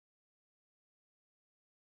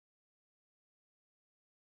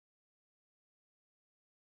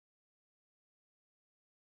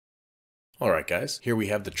Alright guys, here we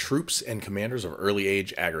have the troops and commanders of early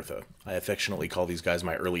age Agartha. I affectionately call these guys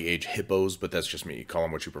my early age hippos, but that's just me. Call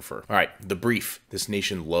them what you prefer. Alright, the brief. This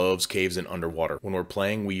nation loves caves and underwater. When we're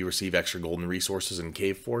playing, we receive extra golden resources and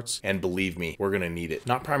cave forts, and believe me, we're gonna need it.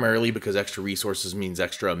 Not primarily because extra resources means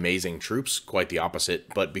extra amazing troops, quite the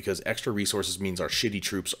opposite, but because extra resources means our shitty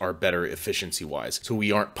troops are better efficiency-wise, so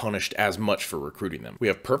we aren't punished as much for recruiting them. We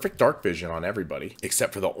have perfect dark vision on everybody,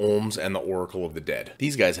 except for the Olms and the Oracle of the Dead.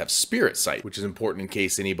 These guys have spirit sight, which is important in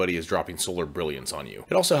case anybody is dropping solar brilliance on you.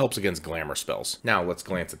 It also helps against glamour spells. Now let's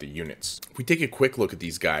glance at the units. If we take a quick look at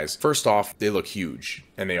these guys, first off, they look huge,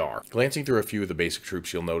 and they are. Glancing through a few of the basic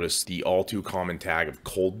troops, you'll notice the all too common tag of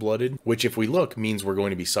cold-blooded, which if we look means we're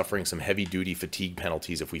going to be suffering some heavy-duty fatigue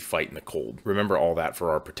penalties if we fight in the cold. Remember all that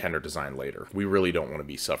for our pretender design later. We really don't want to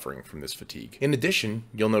be suffering from this fatigue. In addition,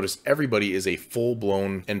 you'll notice everybody is a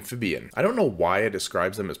full-blown amphibian. I don't know why it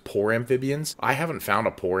describes them as poor amphibians. I haven't found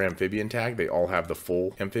a poor amphibian tag. They all have the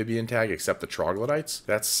full amphibian tag except the troglodytes.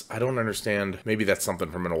 I don't understand. Maybe that's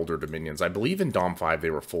something from an older Dominions. I believe in Dom 5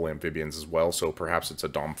 they were full amphibians as well, so perhaps it's a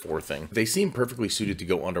Dom 4 thing. They seem perfectly suited to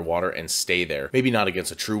go underwater and stay there. Maybe not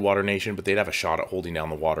against a true water nation, but they'd have a shot at holding down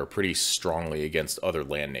the water pretty strongly against other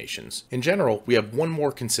land nations. In general, we have one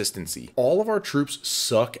more consistency. All of our troops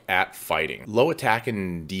suck at fighting. Low attack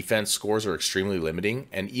and defense scores are extremely limiting,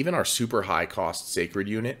 and even our super high cost sacred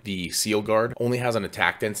unit, the Seal Guard, only has an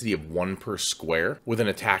attack density of 1 per square with an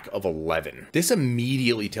attack of 11. This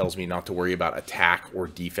immediately tells me not to worry about attack or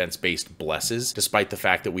defense based blesses, despite the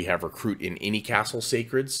fact that we have recruit in any castle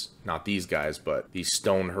sacreds. Not these guys, but the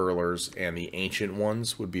stone hurlers and the ancient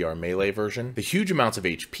ones would be our melee version. The huge amounts of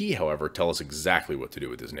HP, however, tell us exactly what to do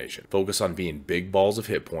with this nation. Focus on being big balls of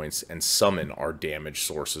hit points and summon our damage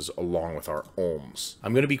sources along with our Olms.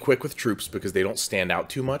 I'm going to be quick with troops because they don't stand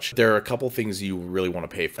out too much. There are a couple things you really want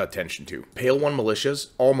to pay attention to. Pale 1 militias.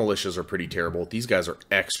 All militias are pretty terrible. These guys are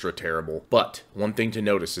extra terrible. But one thing to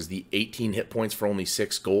notice is the 18 hit points for only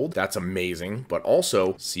 6 gold. That's amazing, but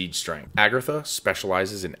also siege strength. Agartha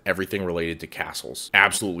specializes in everything related to castles.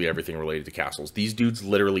 Absolutely everything related to castles. These dudes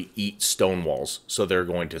literally eat stone walls, so they're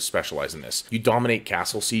going to specialize in this. You dominate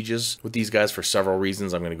castle sieges with these guys for several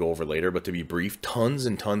reasons I'm going to go over later, but to be brief, tons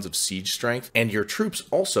and tons of siege strength, and your troops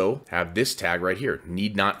also have this tag right here,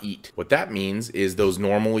 need not eat. What that means is those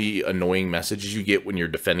normally annoying messages you get when you're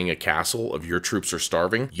defending a castle of your troops are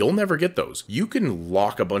starving, you'll never get those. You can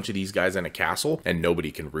lock a bunch of these guys in a castle and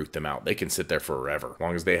nobody can root them out. They can sit there forever, as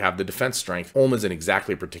long as they have the defense strength. Ulm isn't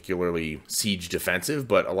exactly particularly siege defensive,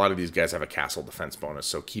 but a lot of these guys have a castle defense bonus,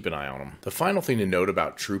 so keep an eye on them. The final thing to note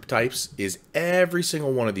about troop types is every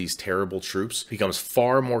single one of these terrible troops becomes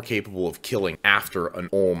far more capable of killing after an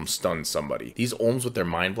Ulm stuns somebody. These Ulms with their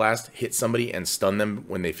Mind Blast hit somebody and stun them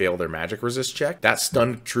when they fail their magic resist check. That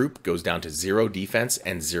stunned troop goes down to 0 defense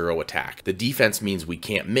and 0 attack. The defense means we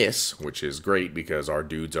can't miss, which is great because our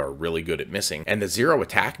dudes are really good at missing, and the 0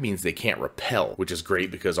 attack means they can't repel, which is great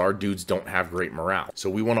because our dudes don't have great morale. So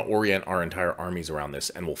we want to orient our entire armies around this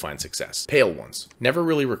and we'll find success. Pale ones. Never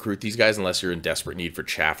really recruit these guys unless you're in desperate need for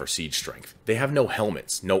chaff or siege strength. They have no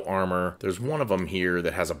helmets, no armor. There's one of them here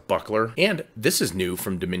that has a buckler, and this is new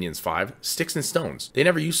from Dominions 5, sticks and stones. They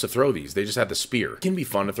never used to throw these, they just had the spear. It can be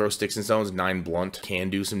fun to throw sticks and stones. 9 blunt can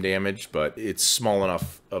do some damage, but it's small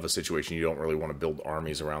enough of a situation you don't really want to build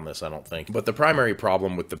armies around this, I don't think. But the primary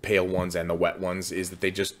problem with the pale ones and the wet ones is that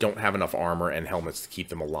they just don't have enough armor and helmets to keep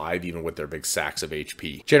them alive, even with their big sacks of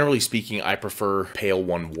HP. Generally speaking, I prefer pale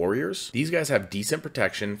 1 warriors. These guys have decent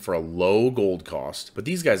protection for a low gold cost, but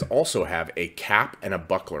these guys also have a cap and a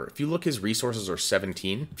buckler. If you look, his resources are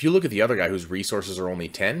 17. If you look at the other guy whose resources are only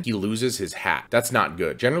 10, he loses his hat. That's not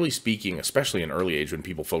good. Generally speaking, especially in early age when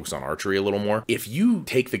people focus on archery a little more, if you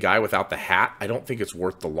take the guy without the hat, I don't think it's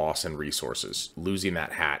worth the loss in resources. Losing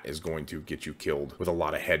that hat is going to get you killed with a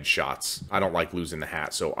lot of headshots. I don't like losing the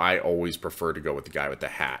hat, so I always prefer to go with the guy with the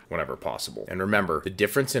hat whenever possible. And remember, the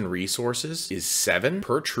difference in resources is 7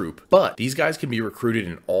 per troop, but these guys can be recruited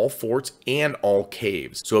in all forts and all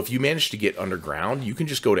caves. So if you manage to get underground, you can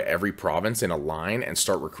just go to every province in a line and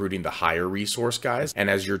start recruiting the higher resource guys,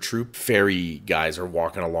 and as your troop ferry guys are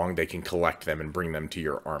walking along, they can collect them and bring them to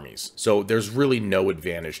your armies. So there's really no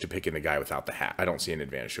advantage to picking the guy without the hat. I don't see an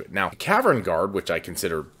advantage to it. Now, the Cavern Guard, which I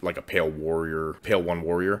consider like a pale 1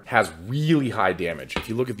 warrior, has really high damage. If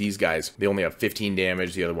you look at these guys, they only have 15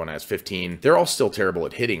 damage, the other one has 15. They're all still terrible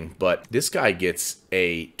at hitting, but this guy gets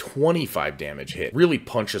a 25 damage hit. Really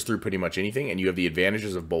punches through pretty much anything, and you have the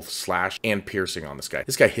advantages of both slash and piercing on this guy.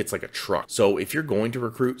 This guy hits like a truck. So if you're going to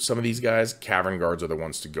recruit some of these guys, Cavern Guards are the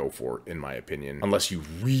ones to go for, in my opinion, unless you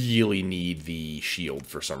really need the shield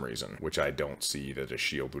for some reason, which I don't see that a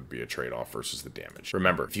shield would be a trade-off versus the damage.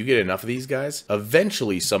 Remember, if you get enough of these guys,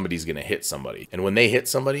 eventually somebody's going to hit somebody, and when they hit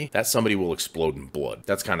somebody, that somebody will explode in blood.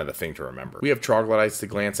 That's kind of the thing to remember. We have Troglodytes to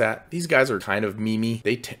glance at. These guys are kind of memey.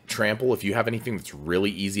 They trample. If you have anything that's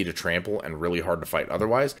really easy to trample and really hard to fight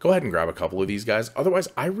otherwise, go ahead and grab a couple of these guys. Otherwise,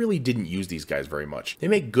 I really didn't use these guys very much. They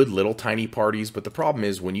make good little tiny parties, but the problem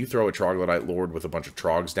is when you throw a Troglodyte Lord with a bunch of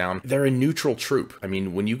Trogs down, they're a neutral troop. I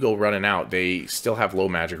mean, when you go running out, they still have low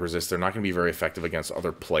magic resist. They're not going to be very effective against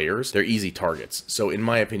other players. They're easy targets. So in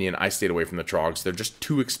my opinion, I stayed away from the Trogs. They're just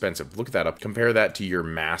too expensive. Look that up. Compare that to your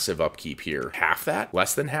massive upkeep here. Half that?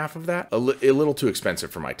 Less than half of that? A little too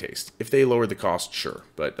expensive for my taste. If they lowered the cost, sure,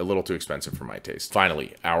 but a little too expensive for my taste.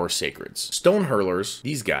 Finally, our Sacreds. Stone Hurlers,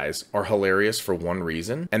 these guys are hilarious for one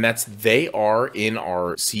reason, and that's they are in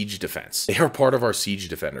our siege defense. They are part of our siege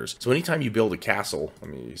defenders. So anytime you build a castle,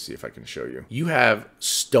 let me see if I can show you, you have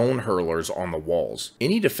Stone Hurlers on the walls.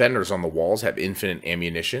 Any defenders on the walls have infinite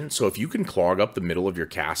ammunition, so if you can clog up the middle of your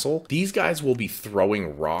castle, these guys will be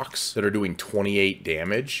throwing rocks that are doing 28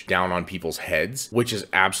 damage down on people's heads, which is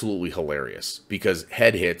absolutely hilarious because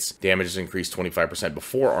head hits, damage is increased 25%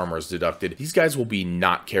 before armor is deducted. These guys will be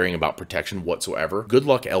not caring about protection whatsoever. Good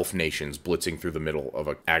luck elf nations blitzing through the middle of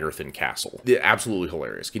a Agarthan castle. They're absolutely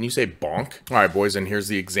hilarious. Can you say bonk? All right, boys, and here's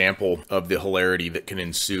the example of the hilarity that can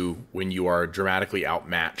ensue when you are dramatically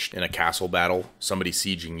outmatched in a castle battle, somebody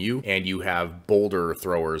sieging you, and you have boulder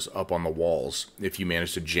throwers up on the walls. If you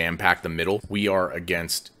manage to jam-pack the middle, we are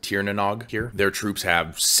against Tirnanog here. Their troops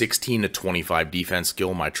have 16 to 25 defense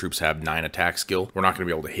skill. My troops have 9 attack skill. We're not going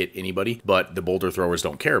to be able to hit anybody, but the boulder throwers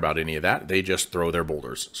don't care about any of that. They just throw their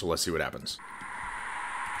boulders. So let's see what happens.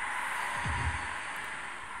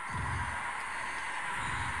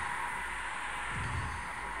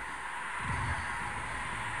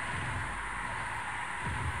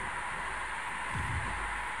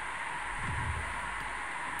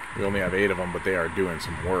 We only have 8 of them, but they are doing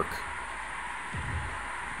some work.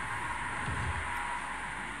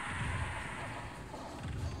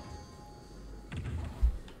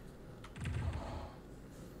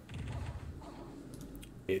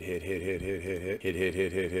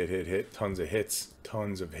 Hit.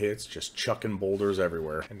 Tons of hits, just chucking boulders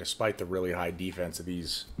everywhere. And despite the really high defense of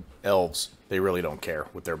these elves, they really don't care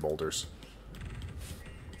with their boulders.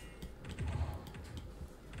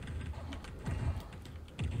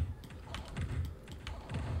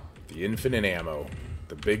 The infinite ammo,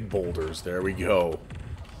 the big boulders, there we go.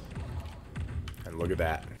 And look at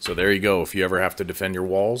that. So there you go. If you ever have to defend your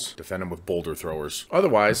walls, defend them with boulder throwers.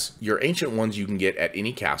 Otherwise, your ancient ones you can get at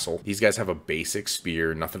any castle. These guys have a basic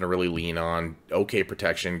spear, nothing to really lean on, okay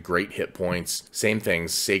protection, great hit points, same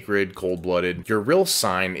things, sacred, cold-blooded. Your real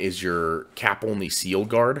sign is your cap-only seal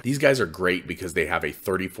guard. These guys are great because they have a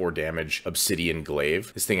 34 damage obsidian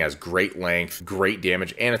glaive. This thing has great length, great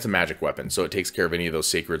damage, and it's a magic weapon, so it takes care of any of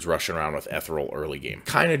those sacreds rushing around with ethereal early game.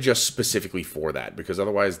 Kind of just specifically for that, because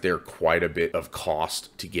otherwise they're quite a bit of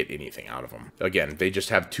cost to get anything out of them. Again, they just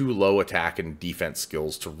have too low attack and defense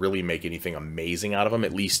skills to really make anything amazing out of them,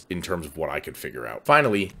 at least in terms of what I could figure out.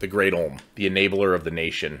 Finally, the Great Olm, the enabler of the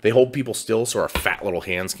nation. They hold people still so our fat little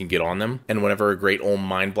hands can get on them, and whenever a Great Olm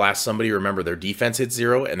mind blasts somebody, remember their defense hits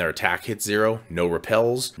 0 and their attack hits 0, no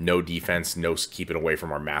repels, no defense, no keeping away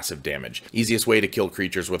from our massive damage. Easiest way to kill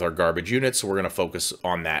creatures with our garbage units, so we're going to focus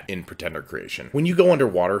on that in Pretender creation. When you go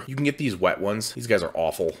underwater, you can get these wet ones. These guys are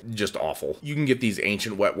awful, just awful. You can get these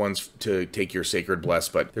ancient wet ones to take your Sacred Bless,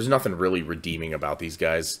 but there's nothing really redeeming about these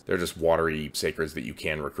guys. They're just watery sacreds that you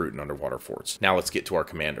can recruit in underwater forts. Now let's get to our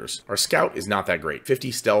commanders. Our scout is not that great.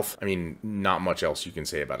 50 stealth, I mean, not much else you can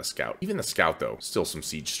say about a scout. Even the scout though, still some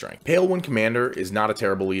siege strength. Pale One Commander is not a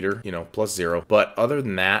terrible leader, you know, +0, but other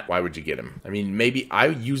than that, why would you get him? I mean, maybe I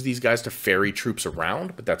use these guys to ferry troops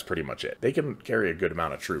around, but that's pretty much it. They can carry a good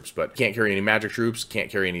amount of troops, but can't carry any magic troops, can't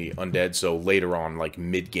carry any undead, so later on, like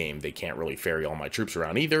mid-game, they can't really ferry all my troops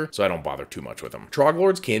around either, so I don't bother too much with them.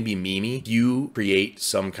 Troglords can be memey. You create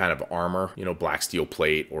some kind of armor, you know, black steel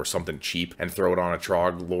plate or something cheap, and throw it on a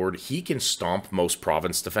Troglord. He can stomp most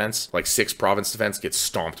province defense. Like 6 province defense gets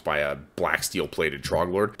stomped by a black steel plated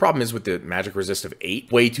Troglord. Problem is with the magic resist of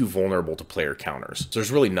 8, way too vulnerable to player counters. So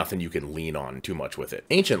there's really nothing you can lean on too much with it.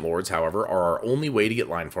 Ancient Lords, however, are our only way to get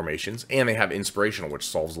line formations, and they have inspirational, which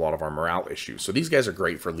solves a lot of our morale issues. So these guys are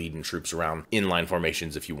great for leading troops around in line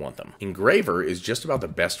formations if you want them. Engraver is just about the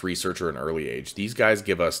best researcher in early age. These guys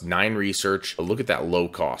give us 9 research. Look at that low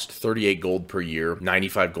cost, 38 gold per year,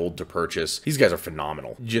 95 gold to purchase. These guys are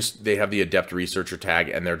phenomenal. Just, they have the adept researcher tag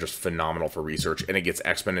and they're just phenomenal for research, and it gets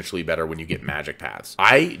exponentially better when you get magic paths.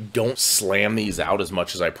 I don't slam these out as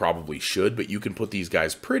much as I probably should, but you can put these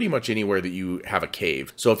guys pretty much anywhere that you have a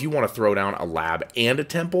cave. So if you want to throw down a lab and a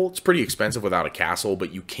temple, it's pretty expensive without a castle,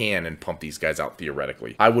 but you can and pump these guys out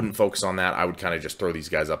theoretically. I wouldn't focus on that. I would kind of just throw these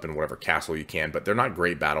guys up in whatever castle you can, but they're not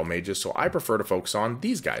great battle mages, so I prefer to focus on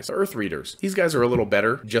these guys, the Earth Readers. These guys are a little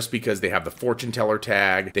better just because they have the Fortune Teller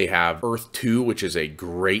tag, they have Earth 2, which is a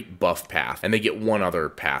great buff path, and they get one other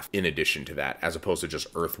path in addition to that, as opposed to just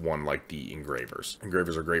Earth 1 like the Engravers.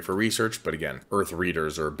 Engravers are great for research, but again, Earth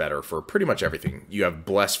Readers are better for pretty much everything. You have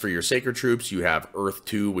Bless for your Sacred Troops, you have Earth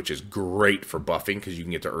 2, which is great for buffing because you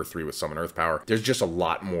can get to Earth 3 with Summon Earth Power. There's just a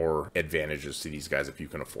lot more advantages to these guys if you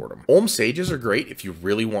can afford them. Olm Sages are great if you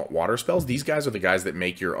really want water spells. These guys are the guys that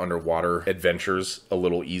make your underwater adventures a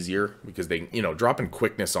little easier because they, you know, dropping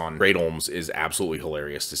quickness on Great Olms is absolutely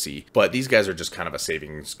hilarious to see. But these guys are just kind of a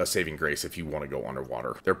saving grace if you want to go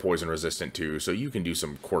underwater. They're poison resistant too, so you can do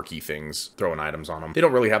some quirky things throwing items on them. They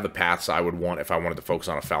don't really have the paths I would want if I wanted to focus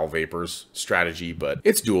on a Foul Vapors strategy, but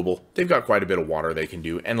it's doable. They've got quite a bit of water they can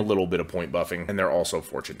do and a little bit of point buffing, and they're also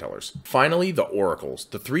fortune tellers. Finally, the oracles.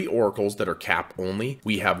 The 3 oracles that are cap only.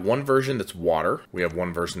 We have one version that's water, we have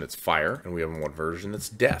one version that's fire, and we have one version that's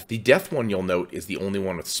death. The death one, you'll note, is the only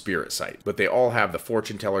one with spirit sight, but they all have the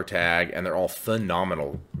fortune teller tag and they're all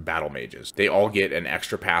phenomenal battle mages. They all get an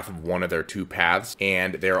extra path of one of their 2 paths,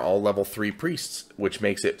 and they're all level 3 priests, which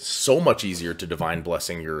makes it so much easier to divine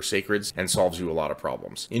blessing your sacreds and solves you a lot of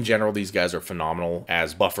problems. In general, these guys are phenomenal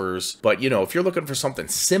as buffers, but you know, if you're looking for something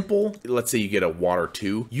simple, let's say you get a water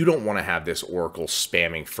 2, you don't want to have this oracle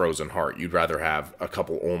spamming Frozen Heart. You'd rather have a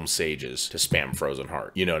couple Olm Sages to spam Frozen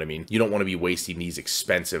Heart. You know what I mean? You don't want to be wasting these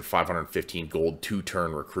expensive 515 gold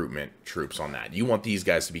 2-turn recruitment troops on that. You want these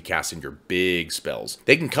guys to be casting your big spells.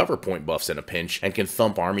 They can cover point buffs in a pinch and can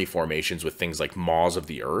thump army formations with things like Maws of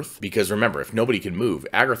the Earth, because remember, if nobody can move,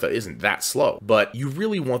 Agartha isn't that slow. But you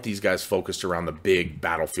really want these guys focused around the big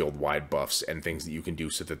battlefield-wide buffs and things that you can do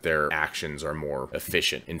so that their actions are more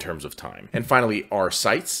efficient in terms of time. And finally, our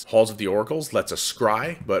sites. Halls of the Oracles lets us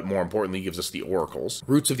scry, but more importantly gives us the oracles.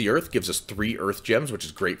 Roots of the Earth gives us 3 earth gems, which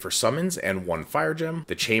is great for summons, and 1 fire gem.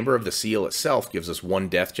 The Chamber of the Seal itself gives us 1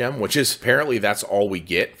 death gem, which is apparently that's all we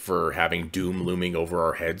get for having doom looming over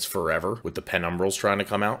our heads forever with the penumbrals trying to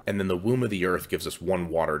come out. And then the Womb of the Earth gives us 1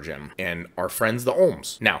 water gem, and our friends the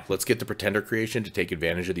Olms. Now let's get to Pretender creation to take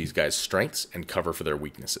advantage of these guys' strengths and cover for their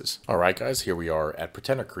weaknesses. Alright guys, here we are at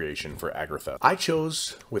Pretender creation for Agartha. I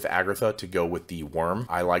chose with Agartha to go with the worm.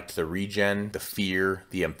 I liked the regen, the fear,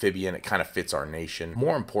 the amphibian. It kind of fits our nation.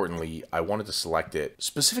 More importantly, I wanted to select it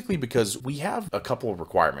specifically because we have a couple of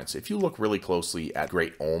requirements. If you look really closely at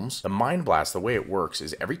Great Olms, the Mind Blast, the way it works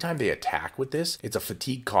is every time they attack with this, it's a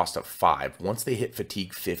fatigue cost of 5. Once they hit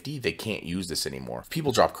fatigue 50, they can't use this anymore. If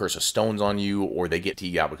people drop Curse of Stones on you, or they get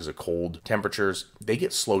fatigue out because of cold temperatures, they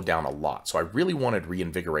get slowed down a lot. So I really wanted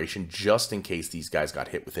reinvigoration just in case these guys got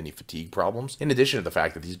hit with any fatigue problems, in addition to the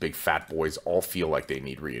fact that these big fat boys all feel like they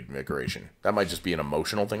need reinvigoration. That might just be an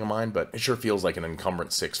emotional thing of mine, but it sure feels like an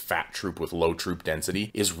encumbrance 6 fat troop with low troop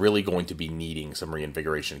density is really going to be needing some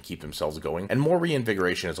reinvigoration to keep themselves going. And more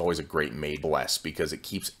reinvigoration is always a great mage bless because it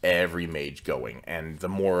keeps every mage going, and the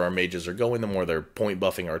more our mages are going, the more they're point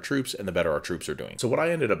buffing our troops and the better our troops are doing. So what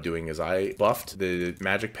I ended up doing is I buffed the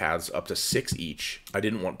magic paths up to 6 each. I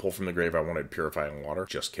didn't want Pull from the Grave, I wanted Purifying Water.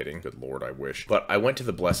 Just kidding, good lord, I wish. But I went to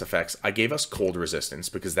the bless effects. I gave us cold resistance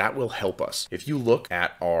because that will help us. If you look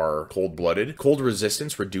at our cold-blooded, cold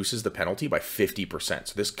resistance reduces the penalty by 50%.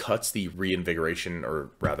 So this cuts the reinvigoration,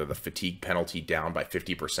 or rather the fatigue penalty, down by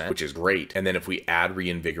 50%, which is great. And then if we add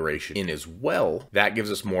reinvigoration in as well, that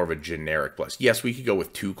gives us more of a generic bless. Yes, we could go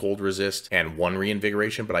with 2 cold resist and 1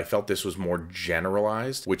 reinvigoration, but I felt this was more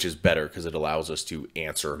generalized, which is better because it allows us to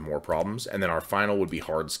answer more problems. And then our final would be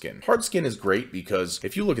hard skin. Hard skin is great because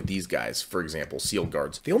if you look at these guys, for example, sealed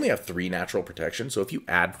guards, they only have 3 natural protection. So if you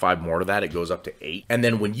add 5 more to that, it goes up to 8. And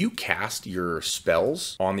then when you cast your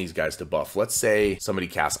spells on these guys to buff, let's say somebody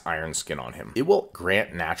casts Iron Skin on him, it will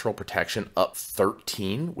grant natural protection up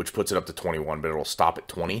 13, which puts it up to 21, but it'll stop at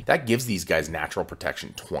 20. That gives these guys natural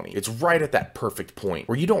protection 20. It's right at that perfect point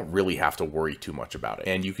where you don't really have to worry too much about it.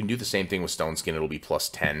 And you can do the same thing with Stone Skin. It'll be plus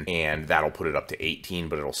 10, and that'll put it up to 18,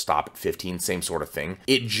 but it'll stop at 15, same sort of thing.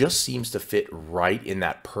 It just seems to fit right in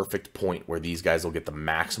that perfect point where these guys will get the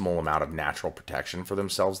maximal amount of natural protection for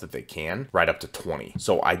themselves that they can, right up to 20.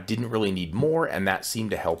 So I didn't really need more, and that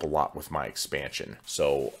seemed to help a lot with my expansion.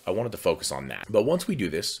 So I wanted to focus on that. But once we do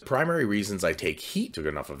this, primary reasons I take heat. Took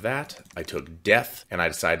enough of that. I took death, and I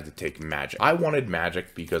decided to take magic. I wanted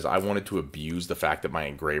magic because I wanted to abuse the fact that my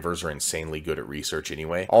engravers are insanely good at research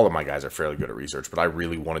anyway. All of my guys are fairly good at research, but I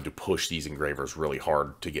really wanted to push these engravers really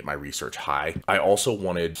hard to get my research high. I also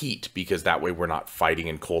wanted heat because that way we're not fighting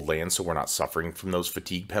in cold lands, so we're not suffering from those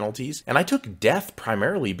fatigue penalties. And I took death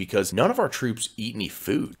primarily because none of our troops eat any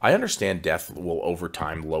food. I understand death will over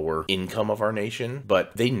time lower income of our nation,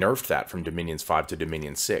 but they nerfed that from Dominions 5 to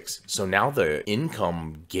Dominion 6. So now the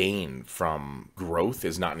income gain from growth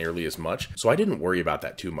is not nearly as much. So I didn't worry about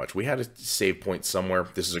that too much. We had a save point somewhere.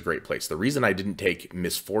 This is a great place. The reason I didn't take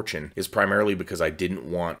misfortune is primarily because I didn't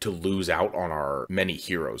want to lose out on our many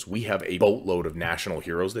heroes. We have a boatload of national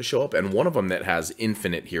heroes that show up, and one of them that has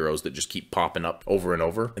infinite heroes that just keep popping up over and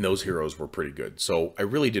over, and those heroes were pretty good. So I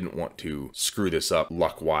really didn't want to screw this up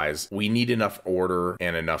luck-wise. We need enough order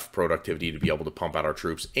and enough productivity to be able to pump out our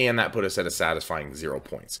troops, and that put us at a satisfying 0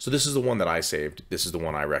 points. So this is the one that I saved. This is the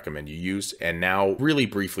one I recommend you use, and now really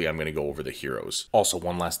briefly I'm going to go over the heroes. Also,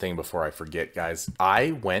 one last thing before I forget, guys.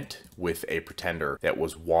 I went with a pretender that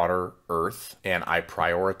was water, earth, and I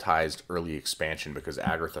prioritized early expansion because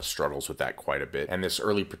Agartha struggles with that quite a bit. And this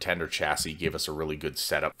early pretender chassis gave us a really good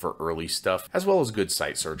setup for early stuff, as well as good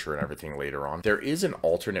site searcher and everything later on. There is an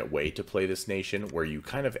alternate way to play this nation where you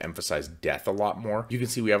kind of emphasize death a lot more. You can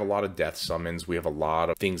see we have a lot of death summons. We have a lot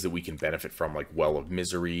of things that we can benefit from, like Well of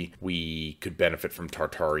Misery. We could benefit from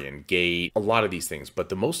Tartarian Gate, a lot of these things, but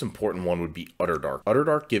the most important one would be Underdark.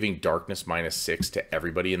 Underdark giving darkness -6 to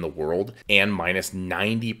everybody in the world and minus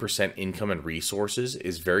 90% income and resources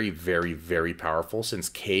is very, very, very powerful, since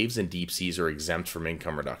caves and deep seas are exempt from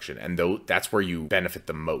income reduction, and that's where you benefit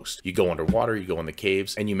the most. You go underwater, you go in the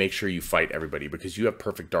caves, and you make sure you fight everybody because you have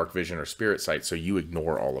perfect dark vision or spirit sight, so you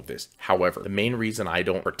ignore all of this. However, the main reason I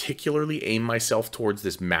don't particularly aim myself towards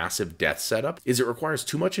this massive death setup is it requires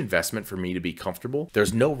too much investment for me to be comfortable.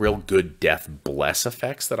 There's no real good death bless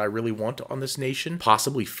effects that I really want on this nation,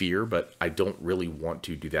 possibly fear, but I don't really want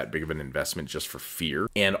to do that big of an investment just for fear.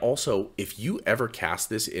 And also, if you ever cast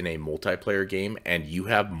this in a multiplayer game and you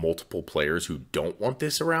have multiple players who don't want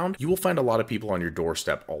this around, you will find a lot of people on your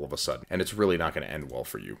doorstep all of a sudden, and it's really not going to end well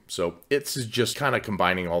for you. So it's just kind of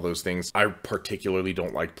combining all those things. I particularly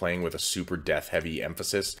don't like playing with a super death heavy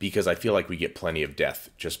emphasis because I feel like we get plenty of death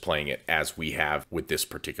just playing it as we have with this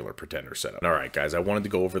particular pretender setup. All right, guys, I wanted to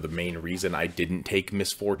go over the main reason I didn't take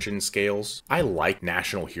misfortune scales. I like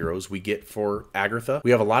national heroes we get for Agartha.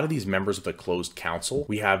 We have a lot of these members of the closed council.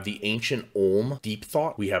 We have the ancient Olm Deep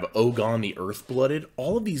Thought. We have Ogon the Earth-Blooded.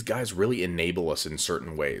 All of these guys really enable us in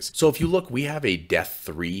certain ways. So if you look, we have a death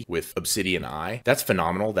 3 with Obsidian Eye. That's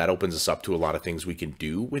phenomenal. That opens us up to a lot of things we can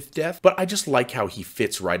do with death, but I just like how he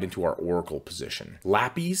fits right into our oracle position.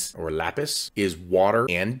 Lapis is water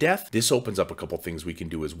and death. This opens up a couple things we can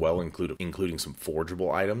do as well, including some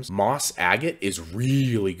forgeable items. Moss Agate is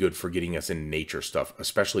really good for getting us in nature stuff,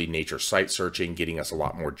 especially nature site searching, getting us a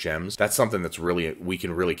lot more gems. That's something that's we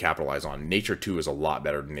can really capitalize on. Nature 2 is a lot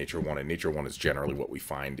better than Nature 1, and Nature 1 is generally what we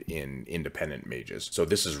find in independent mages. So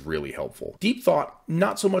this is really helpful. Deep Thought,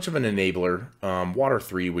 not so much of an enabler. Water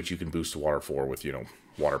 3, which you can boost to Water 4 with,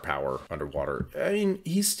 water power underwater. I mean,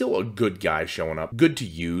 he's still a good guy showing up, good to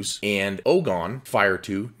use. And Ogon, Fire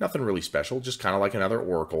 2, nothing really special, just kind of like another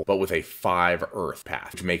Oracle, but with a 5 Earth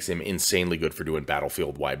path, which makes him insanely good for doing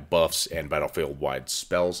battlefield-wide buffs and battlefield-wide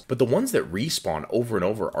spells. But the ones that respawn over and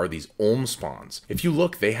over are these Olm spawns. If you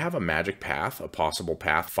look, they have a magic path, a possible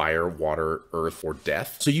path, fire, water, earth, or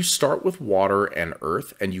death. So you start with water and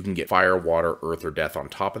earth, and you can get fire, water, earth, or death on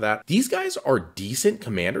top of that. These guys are decent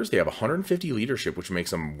commanders. They have 150 leadership, which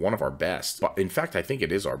makes them one of our best. But in fact, I think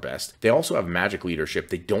it is our best. They also have magic leadership.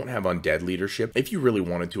 They don't have undead leadership. If you really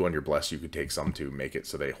wanted to on your bless, you could take some to make it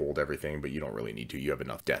so they hold everything, but you don't really need to. You have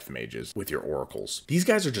enough death mages with your oracles. These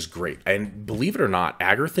guys are just great. And believe it or not,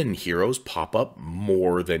 Agarthan heroes pop up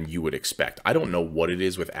more than you would expect. I don't know what it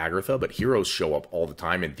is with Agartha, but heroes show up all the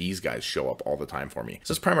time, and these guys show up all the time for me.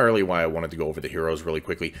 So that's primarily why I wanted to go over the heroes really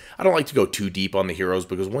quickly. I don't like to go too deep on the heroes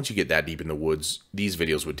because once you get that deep in the woods, these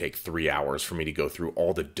videos would take 3 hours for me to go through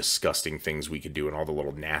all the disgusting things we could do and all the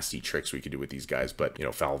little nasty tricks we could do with these guys, but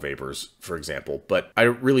foul vapors, for example. But I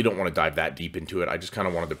really don't want to dive that deep into it. I just kind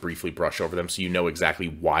of wanted to briefly brush over them so you know exactly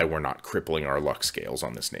why we're not crippling our luck scales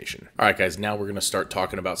on this nation. All right, guys, now we're going to start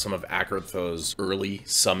talking about some of Agartha's early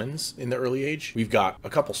summons in the early age. We've got a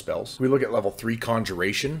couple spells. We look at level 3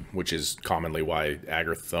 Conjuration, which is commonly why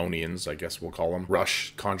Agarthonians, I guess we'll call them,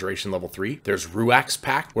 rush Conjuration level 3. There's Ruax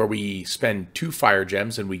Pact, where we spend 2 fire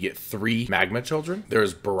gems and we get 3 magma children. Gem.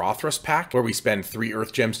 There's Barothras Pact, where we spend 3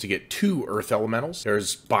 Earth Gems to get 2 Earth Elementals.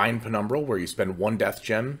 There's Bind Penumbral, where you spend 1 Death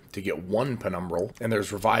Gem to get 1 Penumbral. And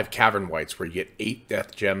there's Revive Cavern Whites, where you get 8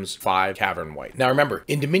 Death Gems, 5 Cavern White. Now remember,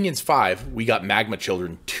 in Dominions 5, we got Magma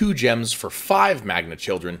Children, 2 gems for 5 Magma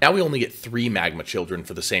Children. Now we only get 3 Magma Children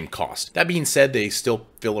for the same cost. That being said, they still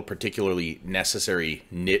fill a particularly necessary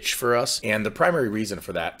niche for us, and the primary reason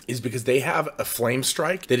for that is because they have a Flame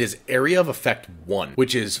Strike that is Area of Effect 1,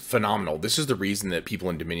 which is phenomenal. This is the reason that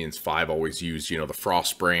people in Dominions 5 always used, you know, the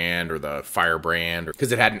Frost Brand or the Fire Brand,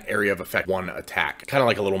 because it had an Area of Effect 1 attack, kind of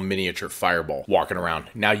like a little miniature fireball walking around.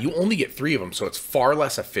 Now you only get 3 of them, so it's far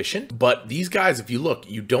less efficient, but these guys, if you look,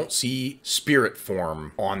 you don't see Spirit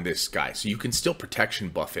Form on this guy, so you can still protection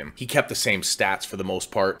buff him. He kept the same stats for the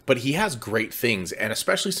most part, but he has great things, and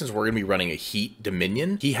especially since we're going to be running a Heat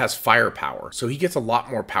Dominion, he has firepower, so he gets a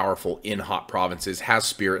lot more powerful in hot provinces, has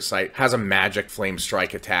Spirit Sight, has a magic Flame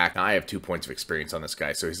Strike attack. Now, I have 2 points of experience on this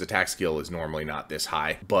guy, so his attack skill is normally not this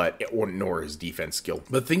high, nor his defense skill.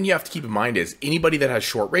 But the thing you have to keep in mind is anybody that has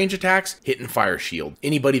short range attacks, hitting Fire Shield.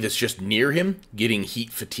 Anybody that's just near him, getting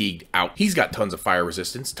Heat Fatigued out. He's got tons of fire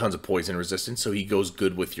resistance, tons of poison resistance, so he goes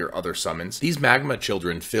good with your other summons. These Magma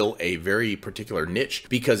Children fill a very particular niche,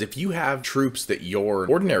 because if you have troops that your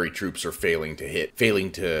ordinary troops are failing to hit,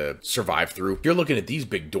 failing to survive through, you're looking at these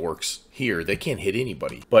big dorks here, they can't hit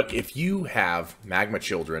anybody. But if you have Magma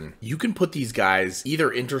Children, you can put these guys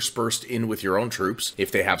either interspersed in with your own troops,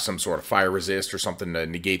 if they have some sort of fire resist or something to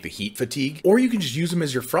negate the heat fatigue, or you can just use them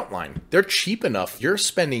as your front line. They're cheap enough. You're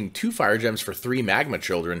spending 2 Fire Gems for 3 Magma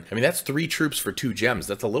Children. I mean, that's 3 troops for 2 gems.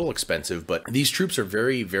 That's a little expensive, but these troops are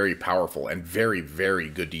very, very powerful and very, very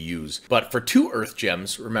good to use. But for 2 Earth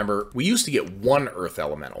Gems, remember, we used to get 1 Earth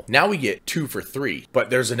Elemental. Now we get 2 for 3. But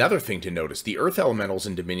there's another thing to notice. The Earth Elementals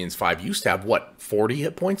in Dominions 5 used to have, what, 40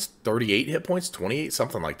 hit points, 38 hit points, 28,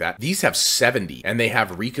 something like that. These have 70, and they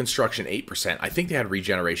have Reconstruction 8%. I think they had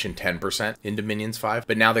Regeneration 10% in Dominions 5,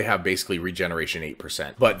 but now they have basically Regeneration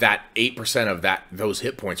 8%. But that 8% of those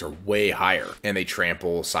hit points are way higher, and they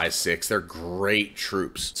trample, size 6. They're great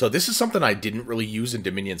troops. So this is something I didn't really use in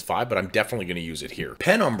Dominions 5, but I'm definitely going to use it here.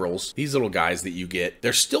 Penumbrals, these little guys that you get,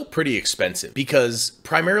 they're still pretty expensive, because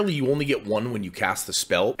primarily you only get 1 when you cast the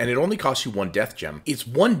spell, and it only costs you 1 death gem. It's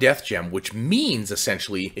 1 death gem, which means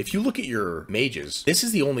essentially, if you look at your mages, this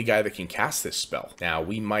is the only guy that can cast this spell. Now,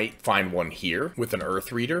 we might find one here with an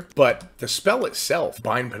Earth Reader, but the spell itself,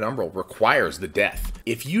 Bind Penumbral, requires the death.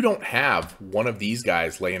 If you don't have one of these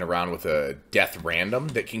guys laying around with a death random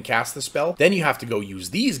that can cast the spell, then you have to go use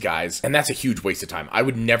these guys, and that's a huge waste of time. I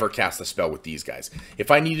would never cast the spell with these guys. If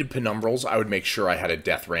I needed Penumbrals, I would make sure I had a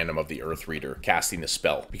death random of the Earth Reader casting the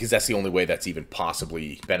spell, because that's the only way that's even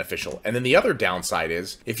possibly beneficial. And then the other downside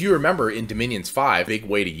is, if you remember in Dominions 5, big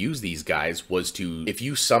way to use these guys was to, if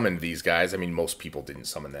you summoned these guys, I mean, most people didn't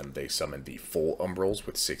summon them, they summoned the full Umbrals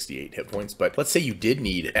with 68 hit points, but let's say you did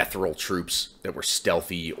need ethereal troops that were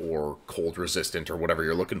stealthy or cold resistant or whatever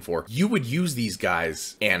you're looking for, you would use these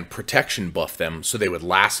guys and protection buff them so they would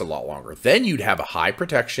last a lot longer. Then you'd have a high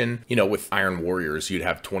protection, you know, with Iron Warriors, you'd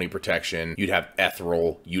have 20 protection, you'd have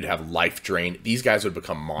ethereal, you'd have life drain. These guys would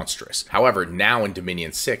become monstrous. However, now in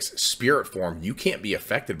Dominion 6, Spirit Form, you can't be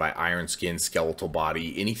affected by Iron Skin, Skeletal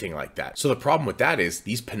Body, anything like that. So the problem with that is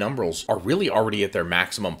these Penumbrals are really already at their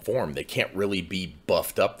maximum form. They can't really be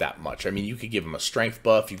buffed up that much. I mean, you could give them a strength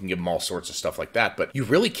buff, you can give them all sorts of stuff like that, but you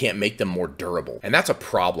really can't make them more durable. And that's a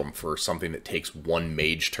problem for something that takes 1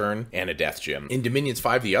 mage turn and a death gem. In Dominions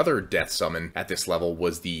 5, the other death summon at this level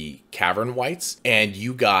was the Cavern Whites, and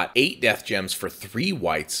you got 8 death gems for 3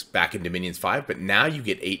 whites back in Dominions 5, but now you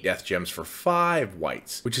get 8 death gems for 5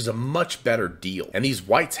 whites, which is a much better deal. And these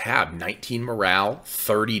whites have 19 morale,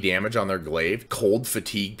 30 damage on their glaive, cold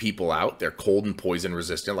fatigue people out. They're cold and poison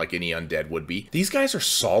resistant like any undead would be. These guys are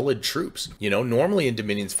solid troops. You know, normally in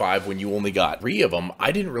Dominions 5, when you only got 3 of them,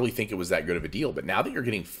 I didn't really think it was that good of a deal, but now that you're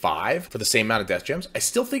getting 5 for the same amount of death gems, I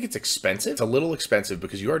still think it's expensive. It's a little expensive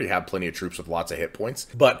because you already have plenty of troops with lots of hit points,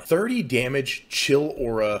 but 30 damage, chill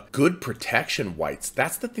aura, good protection whites,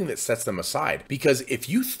 that's the thing that sets them aside. Because if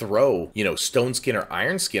you throw, you know, Stone Skin or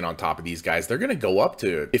Iron Skin on top of these guys, they're going to go up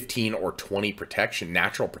to 15 or 20 protection,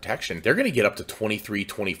 natural protection. They're going to get up to 23,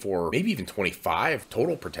 24, maybe even 25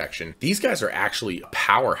 total protection. These guys are actually a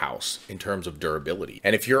powerhouse in terms of durability.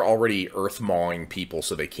 And if you're already earth mawing people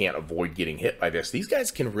so they can't avoid getting hit by this, these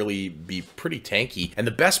guys can really be pretty tanky. And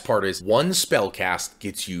the best part is 1 spell cast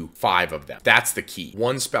gets you 5 of them. That's the key.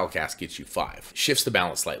 1 spell cast gets you 5. Shifts the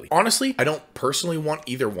balance slightly. Honestly, I don't personally want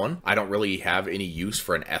either one. I don't really have any use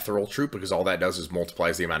for an ethereal troop because all that does is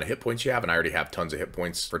multiplies the amount of hit points you have, and I already have tons of hit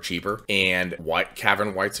points points for cheaper, and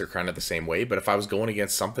Cavern Whites are kind of the same way. But if I was going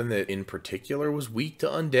against something that in particular was weak to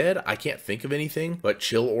undead, I can't think of anything, but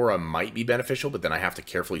Chill Aura might be beneficial, but then I have to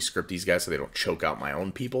carefully script these guys so they don't choke out my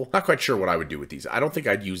own people. Not quite sure what I would do with these. I don't think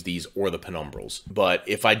I'd use these or the Penumbrals, but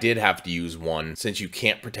if I did have to use one, since you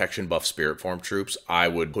can't protection buff Spirit Form troops, I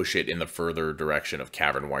would push it in the further direction of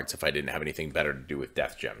Cavern Whites if I didn't have anything better to do with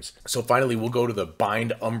Death Gems. So finally, we'll go to the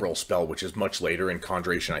Bind Umbral spell, which is much later in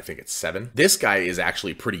Conjuration. I think it's 7. This guy is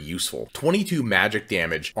actually pretty useful. 22 magic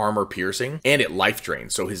damage, armor piercing, and it life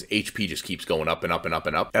drains, so his HP just keeps going up and up and up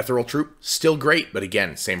and up. Ethereal Troop, still great, but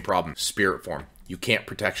again, same problem. Spirit Form. You can't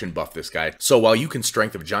protection buff this guy. So while you can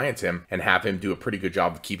Strength of Giants him and have him do a pretty good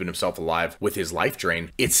job of keeping himself alive with his life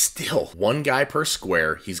drain, it's still one guy per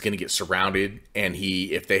square. He's going to get surrounded, and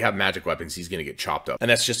if they have magic weapons, he's going to get chopped up.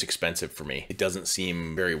 And that's just expensive for me. It doesn't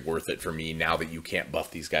seem very worth it for me now that you can't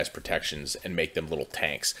buff these guys' protections and make them little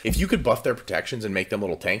tanks. If you could buff their protections and make them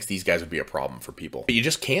little tanks, these guys would be a problem for people. But you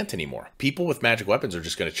just can't anymore. People with magic weapons are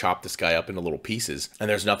just going to chop this guy up into little pieces, and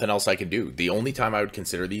there's nothing else I can do. The only time I would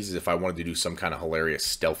consider these is if I wanted to do some kind of hilarious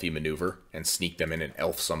stealthy maneuver and sneak them in and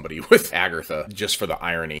elf somebody with Agartha, just for the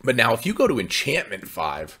irony. But now if you go to Enchantment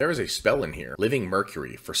 5, there is a spell in here, Living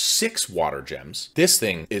Mercury, for 6 water gems. This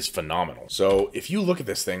thing is phenomenal. So if you look at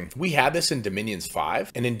this thing, we had this in Dominions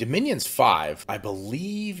 5, and in Dominions 5, I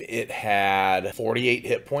believe it had 48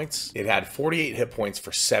 hit points. It had 48 hit points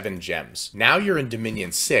for 7 gems. Now you're in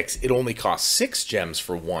Dominion 6, it only costs 6 gems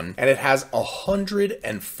for 1, and it has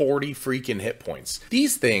 140 freaking hit points.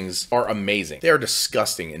 These things are amazing. They are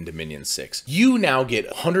disgusting in Dominion 6. You now get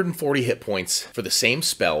 140 hit points for the same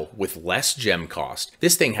spell with less gem cost.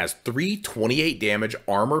 This thing has 328 damage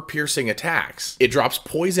armor piercing attacks. It drops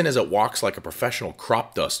poison as it walks like a professional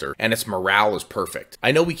crop duster, and its morale is perfect.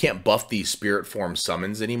 I know we can't buff these spirit form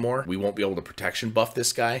summons anymore. We won't be able to protection buff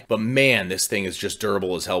this guy, but man, this thing is just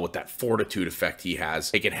durable as hell with that fortitude effect he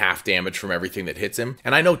has, taking half damage from everything that hits him.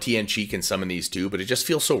 And I know TNG can summon these too, but it just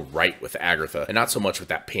feels so right with Agartha, and not so much with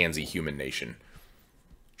that pansy human nation.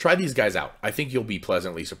 Try these guys out. I think you'll be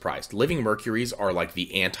pleasantly surprised. Living Mercuries are like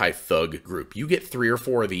the anti-thug group. You get 3 or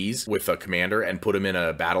 4 of these with a commander and put them in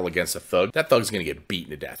a battle against a thug. That thug's going to get beaten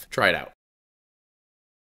to death. Try it out.